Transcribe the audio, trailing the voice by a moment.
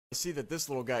I see that this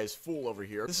little guy is full over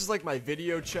here. This is like my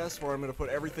video chest where I'm going to put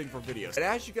everything for videos. And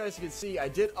as you guys can see, I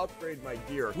did upgrade my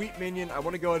gear. Sweet Minion, I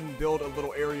want to go ahead and build a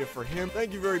little area for him.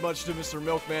 Thank you very much to Mr.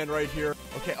 Milkman right here.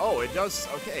 Okay, oh, it does,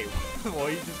 okay. Well,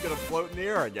 he's just going to float in the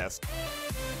air, I guess.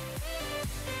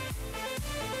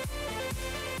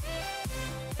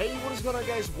 Hey, what is going on,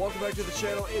 guys? Welcome back to the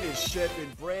channel. It is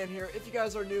ChampionBran here. If you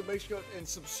guys are new, make sure to go and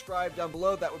subscribe down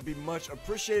below. That would be much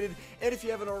appreciated. And if you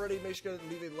haven't already, make sure to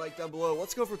leave a like down below.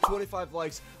 Let's go for 25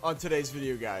 likes on today's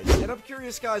video, guys. And I'm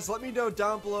curious, guys, let me know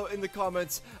down below in the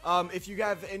comments if you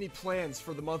have any plans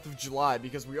for the month of July,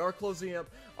 because we are closing up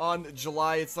on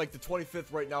July. It's like the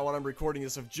 25th right now when I'm recording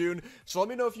this of June. So let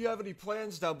me know if you have any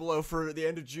plans down below for the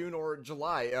end of June or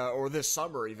July, or this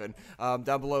summer even,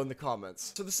 down below in the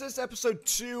comments. So this is episode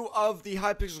 2 of the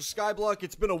Hypixel SkyBlock.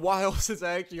 It's been a while since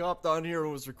I actually hopped on here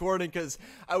and was recording, because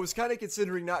I was kind of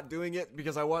considering not doing it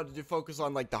because I wanted to focus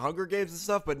on like the Hunger Games and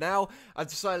stuff, but now I've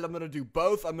decided I'm going to do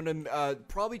both. I'm going to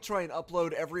probably try and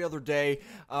upload every other day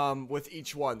with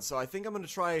each one. So I think I'm going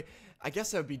to try, I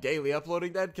guess that would be daily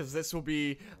uploading then, because this will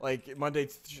be like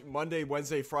Monday,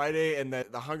 Wednesday, Friday, and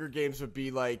the Hunger Games would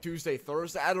be like Tuesday,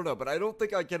 Thursday. I don't know, but I don't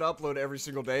think I can upload every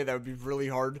single day. That would be really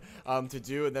hard to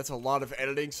do, and that's a lot of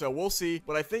editing, so we'll see.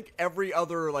 But I think every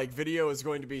other like video is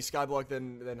going to be Skyblock,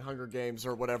 then Hunger Games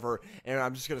or whatever, and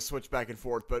I'm just going to switch back and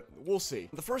forth, but we'll see.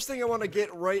 The first thing I want to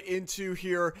get right into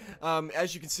here,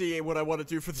 as you can see, what I want to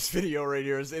do for this video right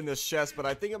here is in this chest, but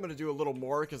I think I'm going to do a little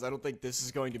more because I don't think this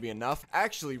is going to be enough.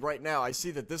 Actually, right now, I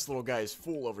see that this little guy is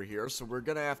full over here, so we're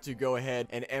gonna have to go ahead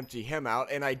and empty him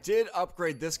out. And I did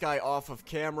upgrade this guy off of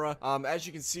camera. As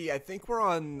you can see, I think we're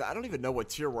on, I don't even know what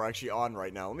tier we're actually on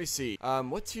right now. Let me see.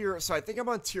 What tier? So I think I'm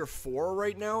on tier 4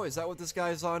 right now. Is that what this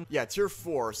guy's on? Yeah, tier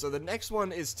 4. So the next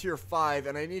one is tier 5,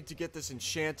 and I need to get this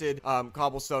enchanted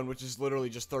cobblestone, which is literally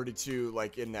just 32,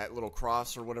 like in that little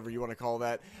cross or whatever you want to call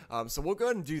that. So we'll go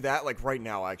ahead and do that like right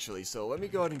now, actually. So let me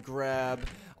go ahead and grab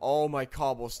all my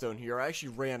cobblestone here. I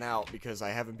actually ran out because I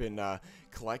haven't been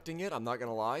collecting it, I'm not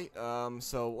gonna lie.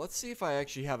 So let's see if I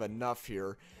actually have enough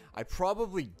here. I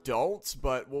probably don't,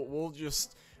 but we'll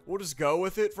just go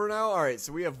with it for now. All right,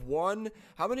 so we have one.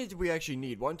 How many do we actually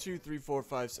need? 1, 2, 3, 4,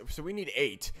 5, 6. So we need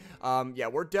 8. Yeah,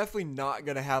 we're definitely not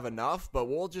gonna have enough, but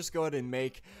we'll just go ahead and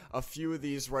make a few of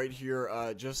these right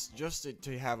here, just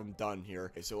to have them done here.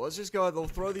 Okay, so let's just go ahead. We'll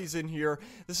throw these in here.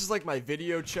 This is like my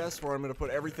video chest where I'm gonna put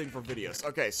everything for videos.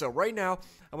 Okay, so right now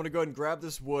I'm gonna go ahead and grab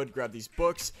this wood, grab these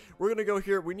books. We're gonna go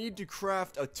here. We need to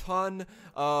craft a ton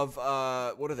of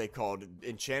what are they called?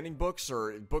 Enchanting books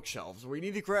or bookshelves. We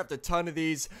need to craft a ton of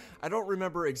these. I don't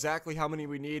remember exactly how many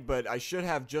we need, but I should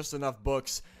have just enough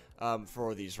books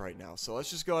for these right now. So let's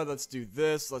just go ahead, let's do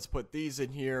this. Let's put these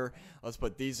in here. Let's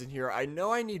put these in here. I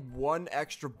know I need one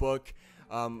extra book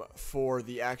for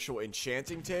the actual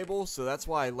enchanting table, so that's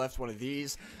why I left one of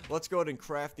these. Let's go ahead and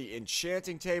craft the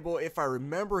enchanting table. If I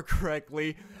remember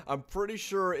correctly, I'm pretty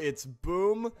sure it's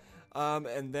boom,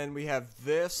 and then we have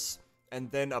this, and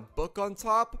then a book on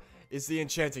top is the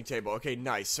enchanting table. Okay,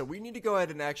 nice. So we need to go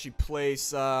ahead and actually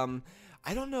place,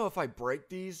 I don't know if I break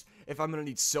these, if I'm going to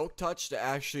need Silk Touch to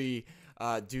actually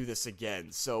do this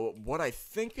again. So what I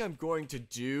think I'm going to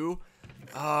do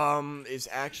is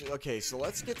actually, okay, so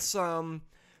let's get some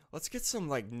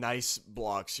like nice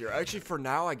blocks here. Actually, for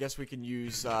now, I guess we can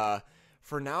use,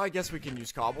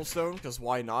 cobblestone, because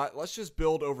why not? Let's just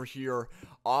build over here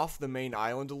off the main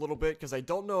island a little bit, because I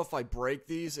don't know if I break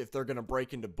these, if they're going to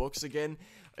break into books again,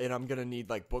 and I'm going to need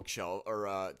like bookshelf,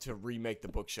 or to remake the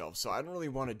bookshelf, so I don't really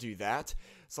want to do that.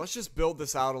 So let's just build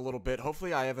this out a little bit.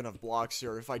 Hopefully I have enough blocks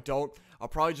here. If I don't, I'll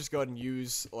probably just go ahead and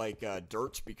use like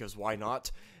dirt, because why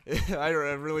not? I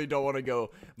really don't want to go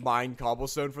mine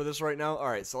cobblestone for this right now.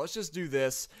 Alright, so let's just do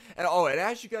this. And oh, and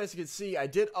as you guys can see, I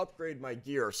did upgrade my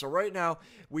gear. So right now,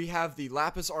 we have the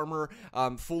lapis armor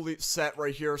fully set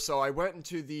right here. So I went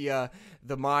into the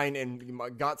mine and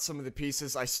got some of the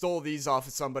pieces. I stole these off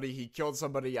of somebody. He killed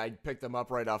somebody. I picked them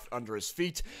up right off under his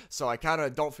feet. So I kind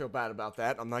of don't feel bad about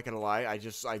that. I'm not going to lie. I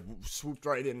swooped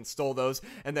right in and stole those.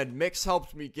 And then Mix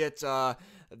helped me get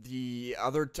the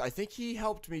other, I think he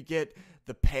helped me get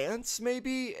the pants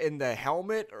maybe and the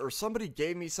helmet, or somebody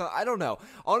gave me some, I don't know.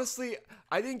 Honestly,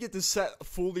 I didn't get this set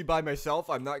fully by myself.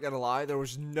 I'm not gonna lie, there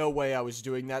was no way I was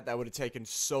doing that. That would have taken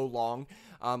so long.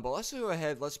 But let's go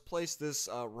ahead, let's place this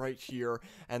right here,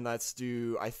 and let's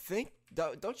do, I think,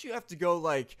 don't you have to go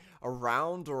like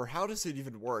around, or how does it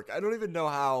even work? I don't even know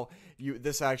how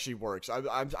this actually works.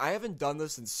 I haven't done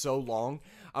this in so long.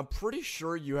 I'm pretty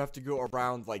sure you have to go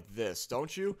around like this,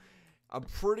 don't you? I'm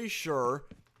pretty sure.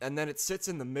 And then it sits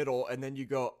in the middle, and then you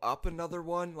go up another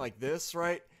one like this,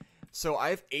 right? So I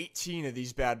have 18 of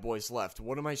these bad boys left.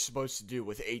 What am I supposed to do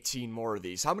with 18 more of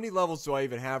these? How many levels do I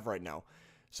even have right now?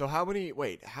 So how many,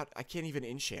 wait, I can't even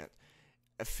enchant.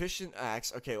 Efficient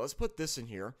axe. Okay, let's put this in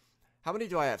here. How many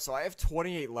do I have? So I have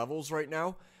 28 levels right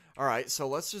now. Alright, so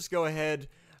let's just go ahead.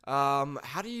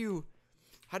 How do you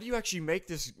actually make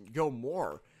this go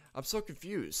more? I'm so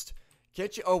confused.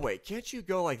 Can't you, oh wait, can't you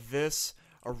go like this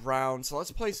around? So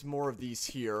let's place more of these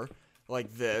here.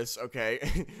 Like this,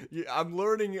 okay. I'm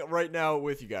learning right now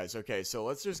with you guys. Okay, so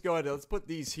let's just go ahead and let's put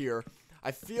these here.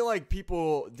 I feel like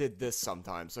people did this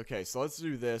sometimes. Okay, so let's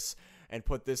do this and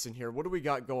put this in here. What do we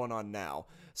got going on now?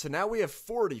 So now we have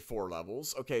 44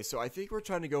 levels. Okay, so I think we're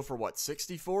trying to go for what,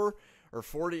 64 or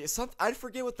 40? I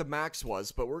forget what the max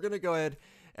was, but we're going to go ahead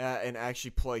and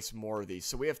actually place more of these.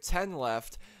 So we have 10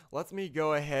 left. Let me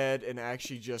go ahead and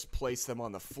actually just place them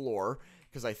on the floor,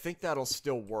 because I think that'll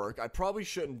still work. I probably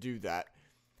shouldn't do that.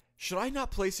 Should I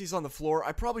not place these on the floor?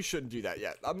 I probably shouldn't do that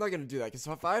yet. I'm not going to do that, because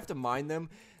if I have to mine them,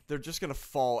 they're just going to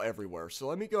fall everywhere. So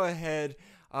let me go ahead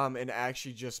and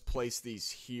actually just place these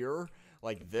here,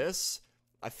 like this.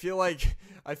 I feel like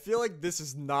this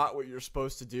is not what you're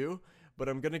supposed to do, but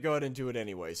I'm going to go ahead and do it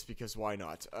anyways, because why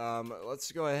not?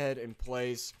 Let's go ahead and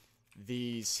place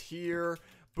these here.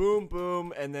 Boom,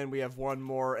 boom, and then we have one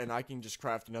more, and I can just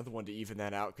craft another one to even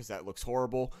that out, because that looks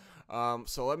horrible.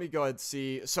 So let me go ahead and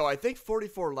see. So I think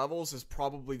 44 levels is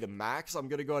probably the max. I'm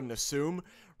going to go ahead and assume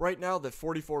right now that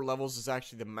 44 levels is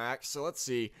actually the max. So let's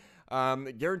see.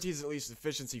 It guarantees at least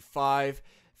efficiency 5,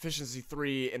 efficiency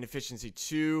 3, and efficiency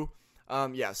 2.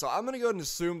 Yeah, so I'm going to go ahead and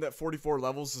assume that 44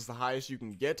 levels is the highest you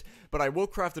can get, but I will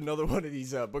craft another one of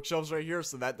these bookshelves right here,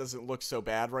 so that doesn't look so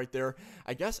bad right there.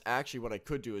 I guess actually what I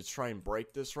could do is try and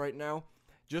break this right now,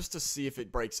 just to see if it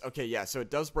breaks. Okay, yeah, so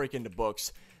it does break into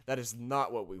books. That is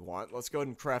not what we want. Let's go ahead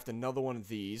and craft another one of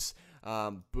these.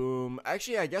 Boom.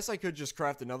 Actually, I guess I could just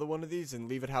craft another one of these and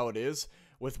leave it how it is,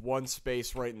 with one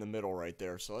space right in the middle right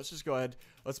there. So let's just go ahead,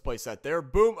 let's place that there.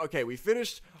 Boom. Okay, we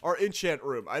finished our enchant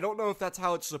room. I don't know if that's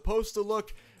how it's supposed to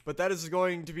look, but that is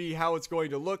going to be how it's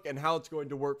going to look and how it's going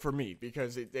to work for me,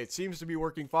 because it seems to be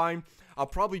working fine. I'll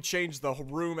probably change the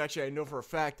room. Actually, I know for a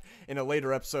fact in a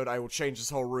later episode I will change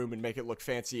this whole room and make it look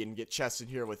fancy and get chests in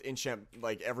here with enchant,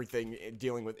 like everything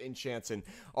dealing with enchants and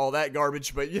all that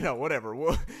garbage, but you know, whatever.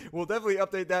 We'll definitely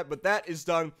update that, but that is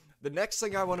done. The next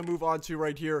thing I want to move on to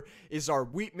right here is our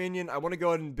wheat minion. I want to go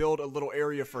ahead and build a little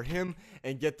area for him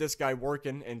and get this guy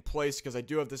working in place, because I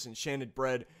do have this enchanted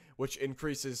bread, which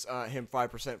increases him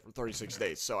 5% for 36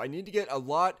 days. So I need to get a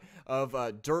lot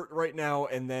of dirt right now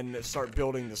and then start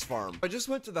building this farm. I just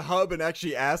went to the hub and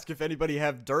actually asked if anybody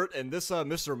have dirt, and this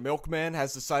Mr. Milkman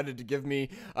has decided to give me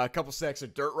a couple stacks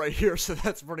of dirt right here, so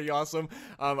that's pretty awesome.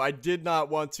 I did not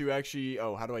want to actually,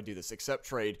 oh, how do I do this? Accept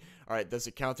trade. All right, does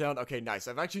it count down? Okay, nice.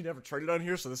 I've actually never traded on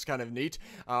here, so this is kind of neat.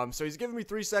 So he's giving me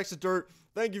 3 stacks of dirt.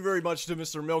 Thank you very much to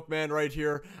Mr. Milkman right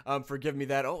here for giving me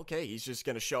that. Oh, okay, he's just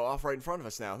going to show off right in front of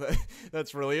us now.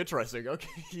 That's really interesting. Okay,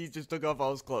 he just took off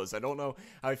all his clothes. I don't know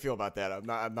how I feel about that. I'm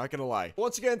not going to lie.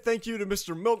 Once again, thank you to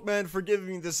Mr. Milkman for giving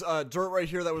me this dirt right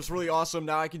here. That was really awesome.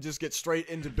 Now I can just get straight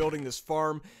into building this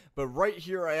farm. But right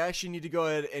here, I actually need to go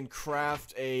ahead and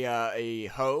craft a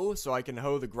hoe, so I can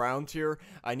hoe the ground here.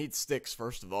 I need sticks,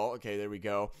 first of all. Okay, there we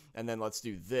go. And then let's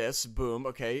do this. Boom.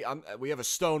 Okay, we have a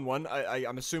stone one.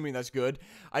 I'm assuming that's good.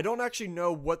 I don't actually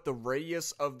know what the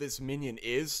radius of this minion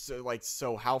is,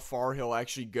 so how far he'll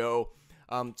actually go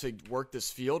to work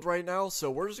this field right now. So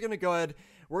we're just going to go ahead.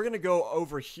 We're going to go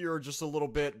over here just a little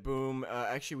bit. Boom.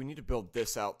 Actually, we need to build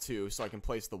this out too, so I can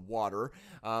place the water.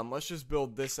 Let's just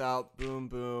build this out. Boom,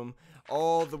 boom.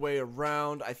 All the way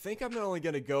around. I think I'm only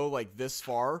going to go like this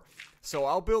far. So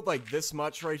I'll build like this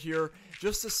much right here,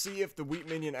 just to see if the wheat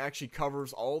minion actually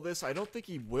covers all this. I don't think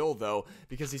he will though,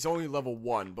 because he's only level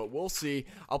 1, but we'll see.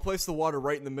 I'll place the water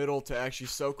right in the middle to actually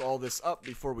soak all this up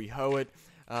before we hoe it.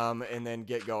 And then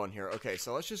get going here. Okay,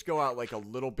 so let's just go out like a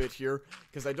little bit here,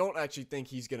 because I don't actually think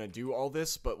he's going to do all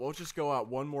this, but we'll just go out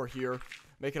one more here,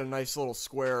 make it a nice little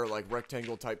square, like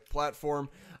rectangle type platform.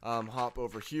 Hop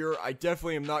over here. I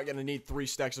definitely am not going to need 3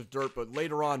 stacks of dirt, but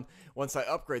later on, once I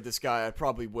upgrade this guy, I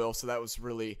probably will, so that was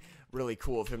really, really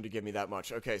cool of him to give me that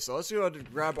much. Okay, so let's go ahead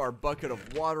and grab our bucket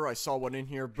of water. I saw one in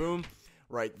here. Boom.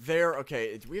 Right there.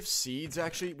 Okay, do we have seeds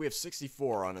actually? We have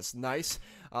 64 on us. Nice.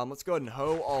 Let's go ahead and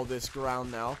hoe all this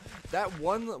ground now. That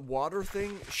one water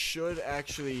thing should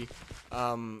actually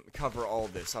cover all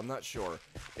this. I'm not sure.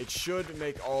 It should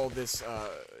make all this,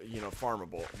 you know,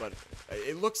 farmable, but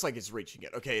it looks like it's reaching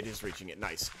it. Okay, it is reaching it.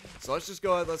 Nice. So let's just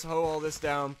go ahead. Let's hoe all this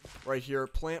down right here.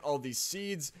 Plant all these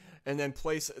seeds, and then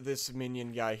place this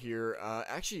minion guy here.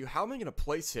 Actually, how am I going to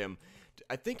place him?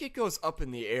 I think it goes up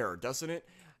in the air, doesn't it?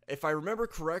 if I remember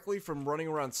correctly from running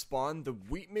around spawn, the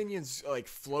wheat minions like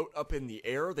float up in the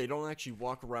air. They don't actually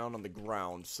walk around on the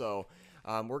ground. So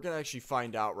we're gonna actually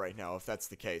find out right now if that's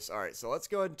the case. Alright, so let's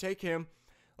go ahead and take him.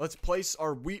 Let's place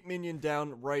our wheat minion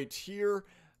down right here.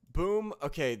 Boom.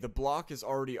 Okay, the block is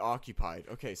already occupied.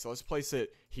 Okay, so let's place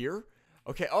it here.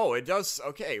 Okay, oh, it does.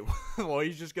 Okay, well,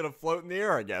 he's just gonna float in the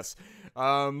air, I guess.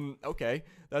 Okay,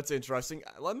 that's interesting.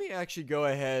 Let me actually go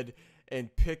ahead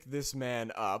and pick this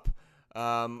man up.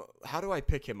 How do I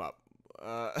pick him up?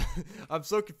 I'm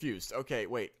so confused. Okay,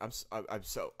 wait,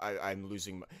 I'm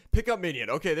losing my... Pick up minion.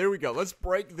 Okay, there we go. Let's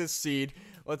break this seed.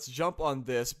 Let's jump on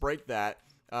this, break that,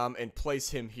 and place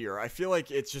him here. I feel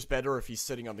like it's just better if he's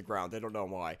sitting on the ground. I don't know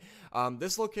why.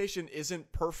 This location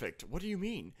isn't perfect. What do you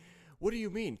mean? What do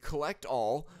you mean? Collect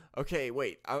all. Okay,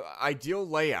 wait. Ideal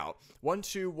layout. 1,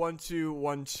 2, 1, 2,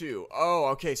 1, 2. Oh,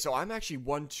 okay, so I'm actually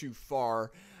 1 too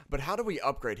far. But how do we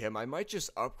upgrade him? I might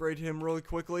just upgrade him really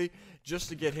quickly just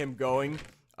to get him going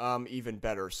even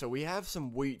better. So we have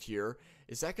some wheat here.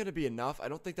 Is that going to be enough? I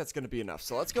don't think that's going to be enough.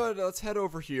 So let's go ahead, let's head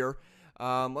over here.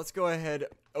 Let's go ahead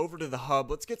over to the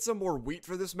hub. Let's get some more wheat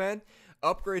for this man.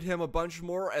 Upgrade him a bunch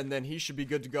more, and then he should be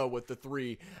good to go with the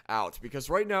 3 out. Because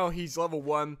right now he's level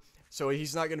 1, so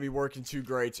he's not going to be working too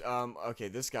great. Okay,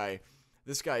 this guy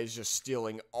is just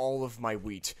stealing all of my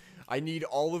wheat. I need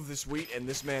all of this wheat, and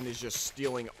this man is just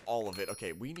stealing all of it.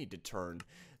 Okay, we need to turn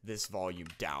this volume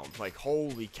down. Like,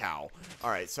 holy cow.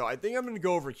 Alright, so I think I'm going to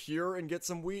go over here and get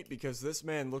some wheat, because this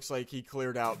man looks like he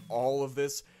cleared out all of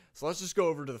this. So let's just go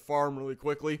over to the farm really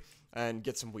quickly and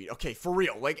get some wheat. Okay, for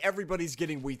real. Like, everybody's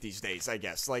getting wheat these days, I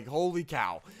guess. Like, holy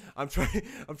cow. I'm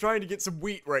trying to get some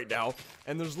wheat right now,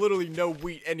 and there's literally no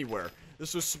wheat anywhere.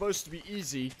 This was supposed to be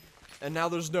easy, and now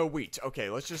there's no wheat. Okay,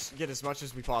 let's just get as much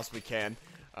as we possibly can.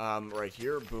 Right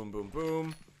here. Boom, boom,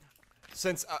 boom.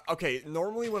 Since, okay,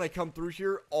 normally when I come through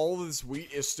here, all of this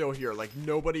wheat is still here. Like,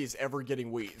 nobody is ever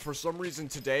getting wheat. For some reason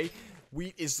today,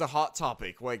 wheat is the hot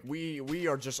topic. Like, we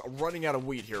are just running out of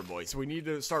wheat here, boys. We need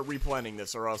to start replanting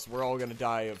this, or else we're all gonna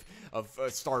die of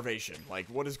starvation. Like,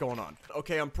 what is going on?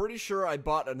 Okay, I'm pretty sure I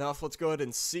bought enough. Let's go ahead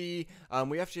and see.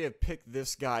 We actually have picked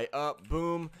this guy up.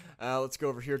 Boom. Let's go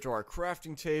over here to our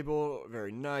crafting table.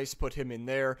 Very nice. Put him in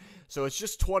there. So it's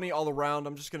just 20 all around.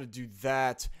 I'm just gonna do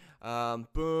that.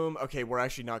 Boom. Okay, we're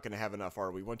actually not gonna have enough,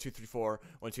 are we? 1, 2, 3, 4.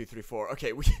 1, 2, 3, 4.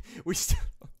 Okay, we still...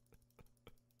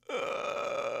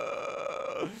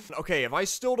 Okay, if I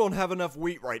still don't have enough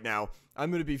wheat right now, I'm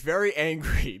going to be very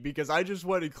angry because I just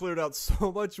went and cleared out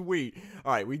so much wheat.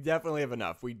 Alright, we definitely have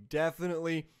enough. We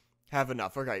definitely have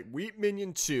enough. Okay, wheat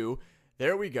minion 2.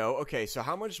 There we go. Okay, so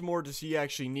how much more does he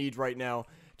actually need right now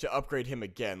to upgrade him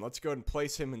again? Let's go ahead and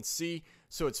place him and see.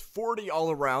 So it's 40 all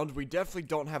around. We definitely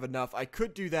don't have enough. I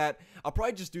could do that. I'll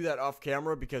probably just do that off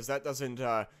camera because that doesn't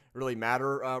really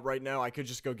matter right now. I could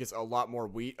just go get a lot more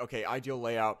wheat. Okay, ideal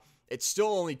layout. It's still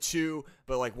only 2,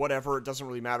 but like whatever, it doesn't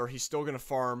really matter. He's still going to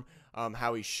farm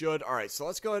how he should. All right, so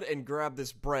let's go ahead and grab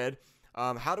this bread.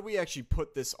 How do we actually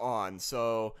put this on?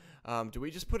 So do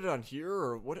we just put it on here,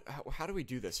 or what? How do we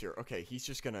do this here? Okay, he's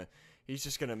just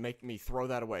gonna make me throw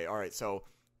that away. All right, so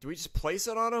do we just place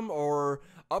it on him, or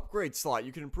upgrade slot?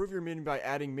 You can improve your minion by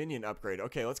adding minion upgrade.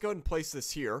 Okay, let's go ahead and place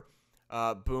this here.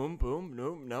 Boom, boom,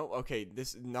 no. Okay,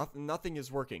 nothing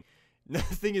is working.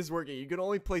 Nothing is working. You can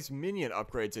only place minion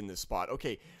upgrades in this spot.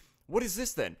 Okay, what is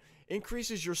this then?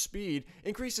 Increases your speed.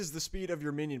 Increases the speed of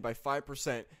your minion by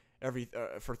 5%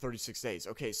 for 36 days.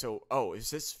 Okay, so, oh, is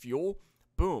this fuel?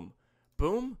 Boom.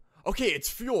 Boom. Okay, it's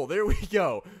fuel. There we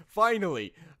go.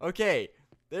 Finally. Okay,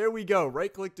 there we go.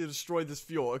 Right click to destroy this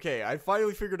fuel. Okay, I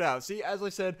finally figured out. See, as I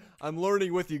said, I'm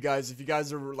learning with you guys. If you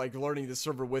guys are, like, learning this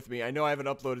server with me, I know I haven't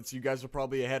uploaded, so you guys are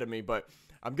probably ahead of me, but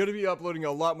I'm going to be uploading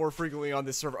a lot more frequently on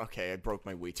this server. Okay, I broke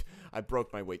my wheat. I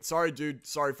broke my wheat. Sorry, dude.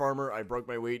 Sorry, farmer. I broke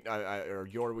my wheat. Or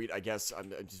your wheat, I guess.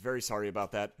 I'm just very sorry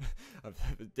about that.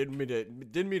 Didn't mean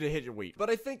to hit your wheat.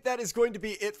 But I think that is going to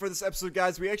be it for this episode,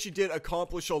 guys. We actually did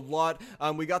accomplish a lot.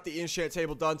 We got the enchant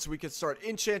table done, so we could start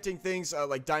enchanting things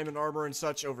like diamond armor and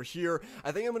such over here.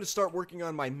 I think I'm going to start working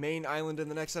on my main island in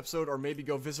the next episode, or maybe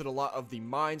go visit a lot of the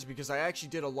mines, because I actually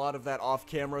did a lot of that off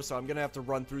camera, so I'm going to have to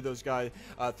run through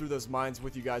those mines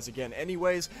with you guys again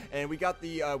anyways. And we got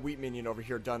the wheat minion over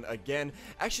here done again.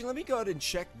 Actually, let me go ahead and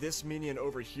check this minion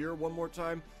over here one more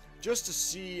time, just to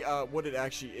see what it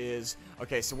actually is.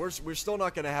 Okay, so we're still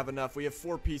not going to have enough. We have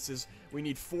 4 pieces. We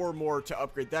need 4 more to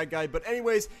upgrade that guy. But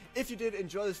anyways, if you did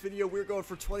enjoy this video, we're going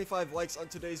for 25 likes on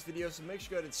today's video, so make sure you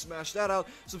go ahead and smash that out.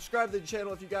 Subscribe to the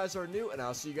channel if you guys are new, and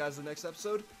I'll see you guys in the next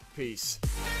episode. Peace.